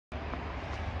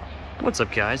What's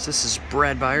up, guys? This is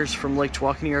Brad Byers from Lake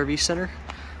Tawakoni RV Center.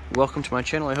 Welcome to my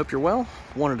channel. I hope you're well.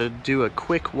 Wanted to do a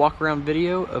quick walk around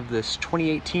video of this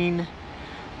 2018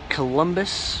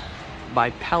 Columbus by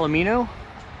Palomino.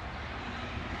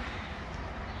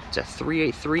 It's a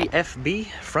 383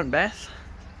 FB front bath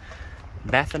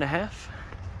and a half.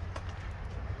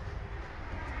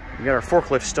 We got our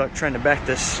forklift stuck trying to back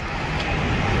this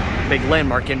big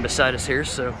landmark in beside us here,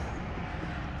 so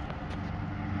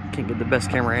can't get the best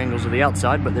camera angles of the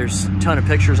outside, but there's a ton of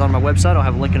pictures on my website. I'll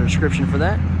have a link in the description for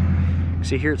that.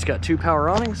 See here, it's got two power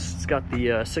awnings. It's got the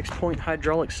 6-point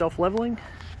hydraulic self-leveling.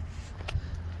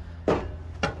 Come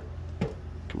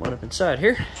on up inside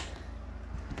here.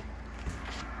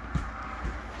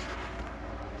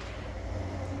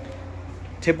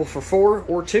 Table for 4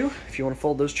 or 2 if you want to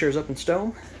fold those chairs up and stow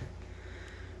them.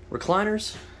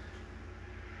 Recliners.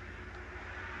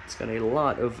 It's got a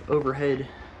lot of overhead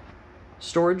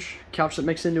storage, couch that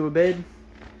makes into a bed,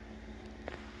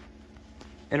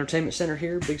 entertainment center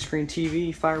here, big screen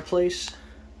TV, fireplace.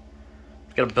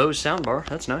 Got a Bose soundbar,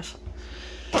 that's nice.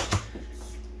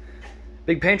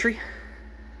 Big pantry.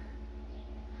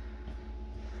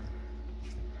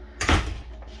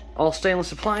 All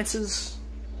stainless appliances.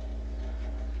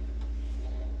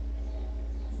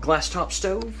 Glass top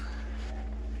stove.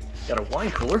 Got a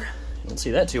wine cooler, you don't see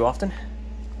that too often.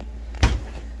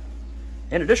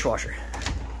 And a dishwasher.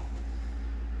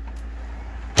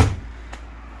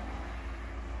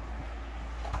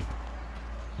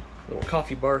 Little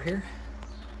coffee bar here.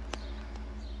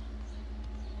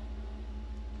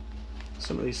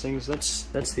 Some of these things,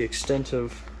 that's the extent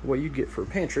of what you get for a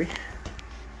pantry.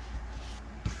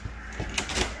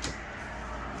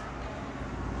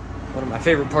 One of my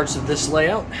favorite parts of this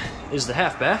layout is the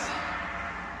half bath.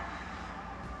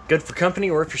 Good for company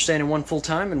or if you're staying in one full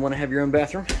time and want to have your own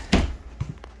bathroom.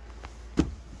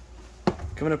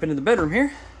 Coming up into the bedroom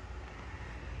here,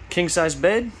 king size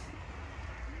bed. You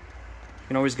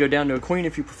can always go down to a queen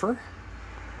if you prefer.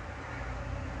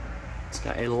 It's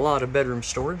got a lot of bedroom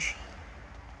storage.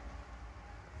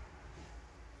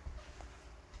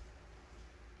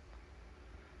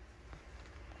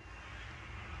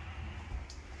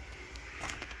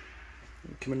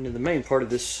 Coming into the main part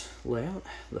of this layout,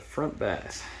 the front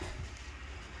bath.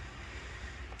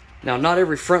 Now, not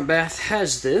every front bath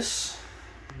has this,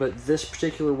 but this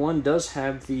particular one does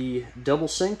have the double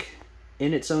sink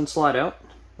in its own slide out.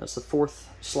 That's the 4th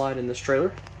slide in this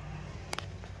trailer.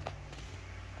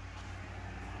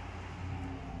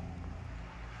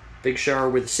 Big shower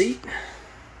with a seat.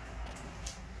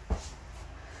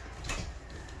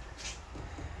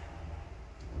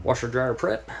 Washer dryer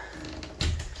prep.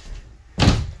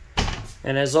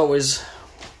 And as always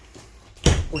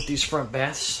with these front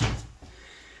baths,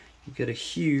 you get a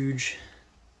huge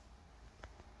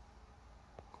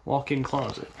walk-in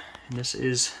closet. And this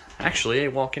is actually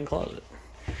a walk-in closet.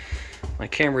 My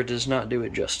camera does not do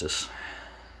it justice.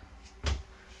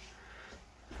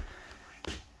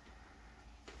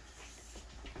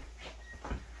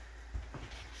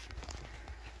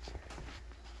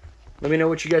 Let me know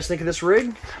what you guys think of this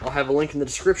rig. I'll have a link in the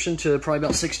description to probably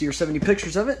about 60 or 70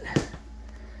 pictures of it.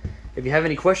 If you have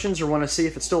any questions or want to see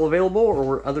if it's still available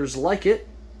or others like it,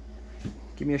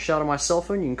 give me a shout on my cell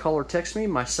phone. You can call or text me.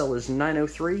 My cell is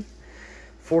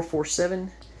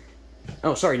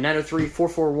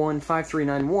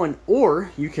 903-441-5391,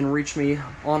 or you can reach me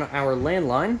on our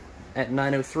landline at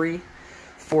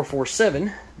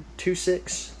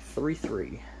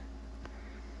 903-447-2633.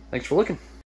 Thanks for looking.